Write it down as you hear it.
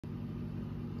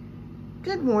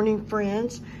Good morning,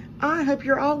 friends. I hope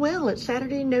you're all well. It's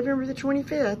Saturday, November the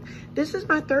 25th. This is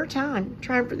my third time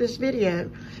trying for this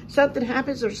video. Something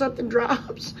happens or something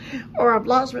drops or I've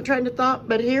lost my train of thought,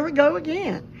 but here we go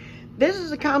again. This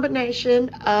is a combination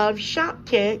of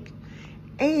Shopkick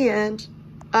and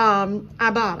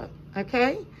Ibotta,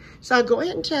 okay? So I'll go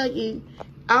ahead and tell you,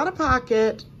 out of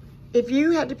pocket, if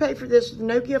you had to pay for this with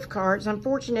no gift cards, I'm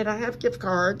fortunate I have gift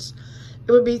cards,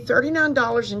 it would be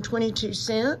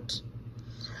 $39.22.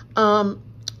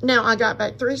 Now I got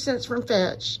back 3 cents from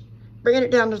Fetch, bringing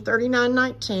it down to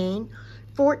 $39.19,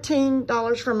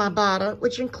 $14 from Ibotta,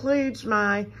 which includes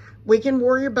my Weekend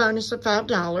Warrior bonus of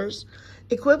 $5,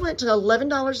 equivalent to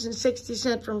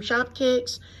 $11.60 from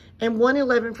Shopkicks and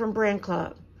 $1.11 from Brand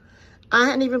Club. I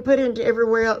hadn't even put into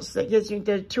everywhere else that gives me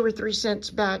the 2 or 3 cents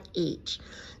back each.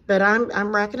 But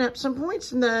I'm racking up some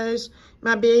points in those,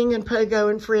 my Bing and Pogo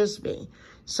and Frisbee.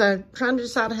 So trying to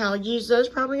decide how I'll use those,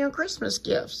 probably on Christmas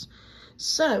gifts.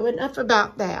 So enough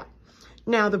about that.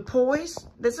 Now the poise,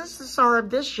 this is the star of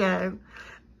this show.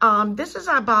 This is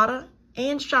Ibotta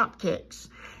and Shopkicks.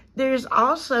 There's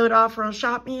also an offer on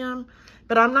ShopM,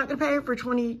 but I'm not going to pay for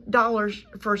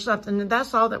 $20 for something, and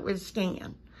that's all that was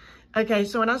scanned. Okay,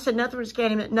 so when I said nothing was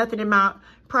scanned, it meant nothing in my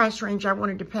price range I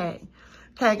wanted to pay.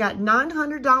 Okay, I got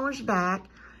 $900 back.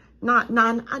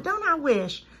 I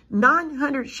wish.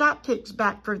 900 Shopkicks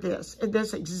back for this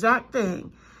exact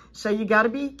thing. So you got to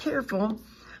be careful.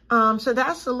 So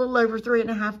that's a little over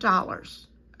 $3.50.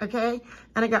 Okay,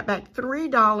 and I got back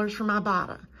 $3 from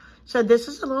Ibotta. So this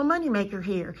is a little money maker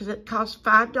here because it costs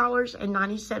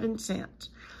 $5.97.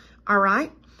 All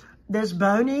right, this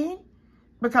boning,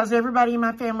 because everybody in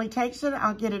my family takes it,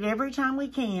 I'll get it every time we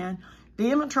can.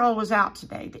 The inventory was out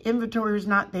today. The inventory was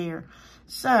not there.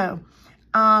 So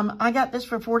I got this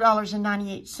for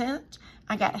 $4.98.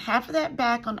 I got half of that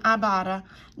back on Ibotta.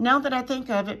 Now that I think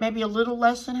of it, maybe a little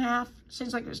less than half.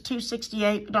 Seems like it was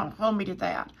 $2.68, but don't hold me to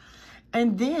that.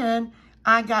 And then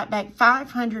I got back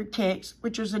 500 kicks,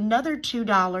 which was another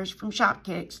 $2 from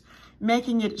Shopkicks,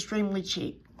 making it extremely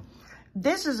cheap.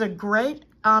 This is a great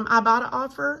Ibotta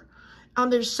offer.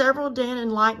 There's several Dan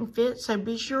and Light and Fit, so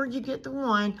be sure you get the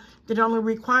one that only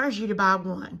requires you to buy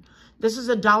one. This is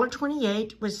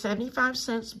 $1.28 with 75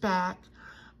 cents back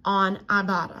on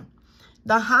Ibotta.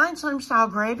 The Heinz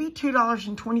Homestyle Gravy,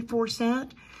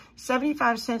 $2.24,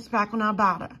 75 cents back on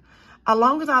Ibotta.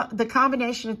 Along with the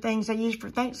combination of things I use for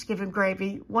Thanksgiving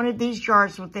gravy, one of these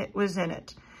jars was in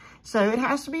it. So it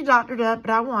has to be doctored up,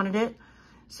 but I wanted it.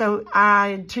 So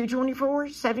I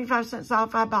 $2.24, 75 cents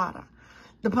off Ibotta.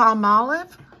 The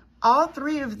Palmolive, all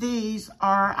three of these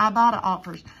are Ibotta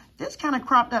offers. This kind of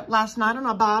cropped up last night on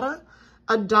Ibotta.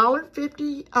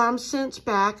 $1.50 cents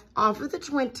back off of the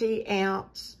 20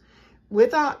 ounce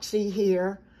with Oxy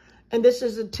here. And this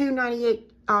is a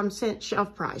 $2.98 cent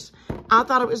shelf price. I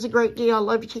thought it was a great deal. I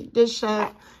love to keep dish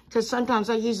soap because sometimes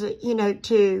I use it, you know,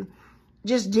 to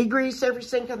just degrease every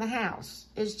sink in the house.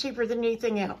 It's cheaper than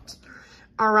anything else.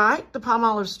 All right, the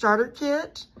Palmolive starter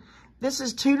kit. This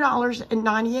is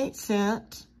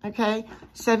 $2.98, okay?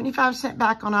 75 cents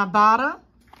back on Ibotta.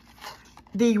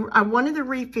 One of the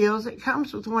refills, it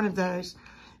comes with one of those.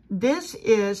 This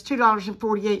is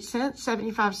 $2.48,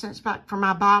 75 cents back from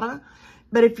Ibotta.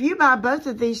 But if you buy both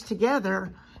of these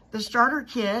together, the starter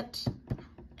kit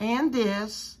and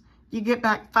this, you get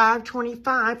back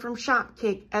 $5.25 from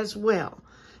Shopkick as well.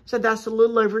 So that's a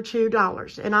little over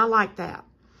 $2, and I like that.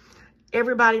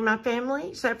 Everybody in my family,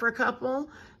 except for a couple,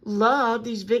 love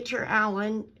these Victor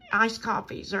Allen iced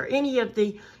coffees or any of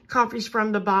the coffees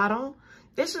from the bottle.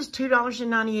 This is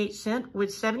 $2.98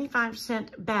 with 75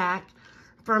 cents back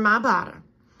from Ibotta.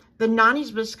 The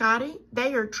 90s biscotti,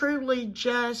 they are truly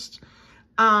just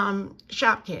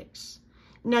Shopkicks.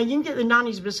 Now, you can get the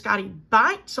 90s biscotti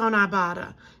bites on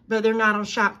Ibotta, but they're not on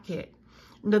Shopkick.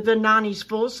 The 90s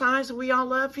full size that we all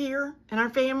love here in our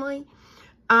family,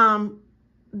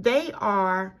 they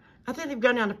are, I think they've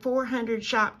gone down to 400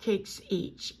 Shopkicks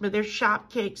each, but they're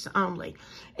Shopkicks only.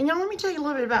 And now let me tell you a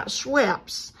little bit about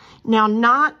Schweppes. Now,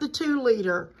 not the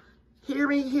 2-liter. Hear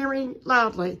me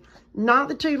loudly. Not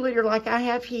the 2-liter like I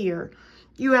have here.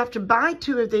 You have to buy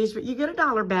 2 of these, but you get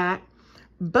 $1 back.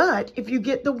 But if you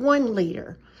get the 1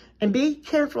 liter, and be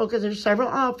careful because there's several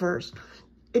offers.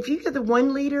 If you get the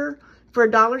 1 liter for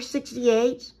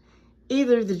 $1.68,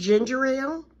 either the ginger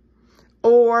ale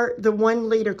or the 1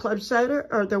 liter club soda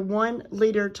or the 1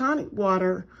 liter tonic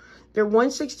water, they're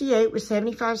 $1.68 with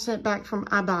 75 cents back from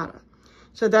Ibotta.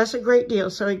 So that's a great deal.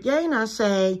 So again, I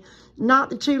say, not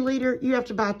the 2 liter, you have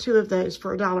to buy 2 of those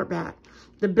for $1 back.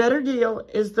 The better deal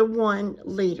is the 1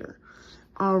 liter.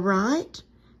 All right.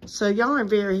 So y'all are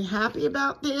very happy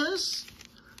about this.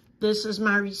 This is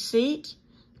my receipt.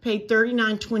 Paid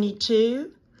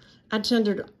 $39.22. I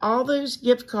tendered all those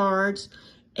gift cards.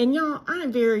 And y'all,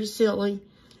 I'm very silly.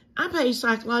 I play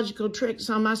psychological tricks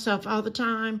on myself all the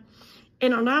time.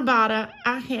 And on Ibotta,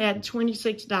 I had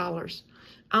 $26.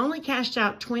 I only cashed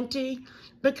out $20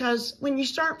 because when you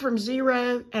start from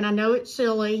zero, and I know it's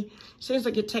silly, it seems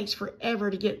like it takes forever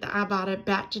to get the Ibotta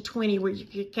back to $20 where you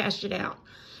can cash it out.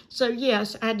 So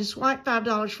yes, I had to swipe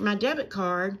 $5 for my debit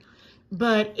card,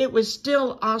 but it was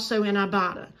still also in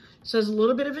Ibotta. So it's a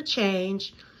little bit of a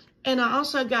change. And I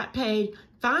also got paid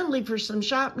finally for some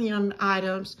ShopMeon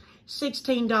items,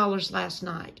 $16 last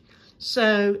night.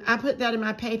 So I put that in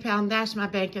my PayPal, and that's my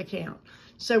bank account.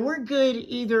 So we're good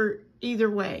either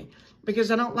way,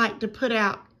 because I don't like to put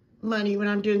out money when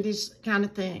I'm doing these kind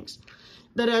of things.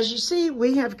 But as you see,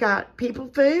 we have got people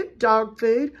food, dog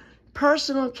food,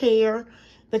 personal care.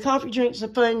 The coffee drink's a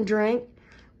fun drink.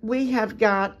 We have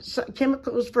got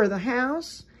chemicals for the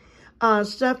house,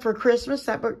 stuff for Christmas,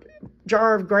 that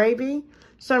jar of gravy,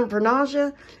 some for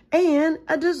nausea, and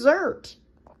a dessert.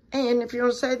 And if you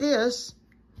want to say this,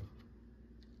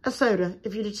 a soda,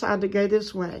 if you decide to go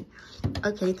this way.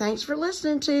 Okay, thanks for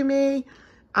listening to me.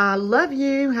 I love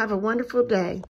you. Have a wonderful day.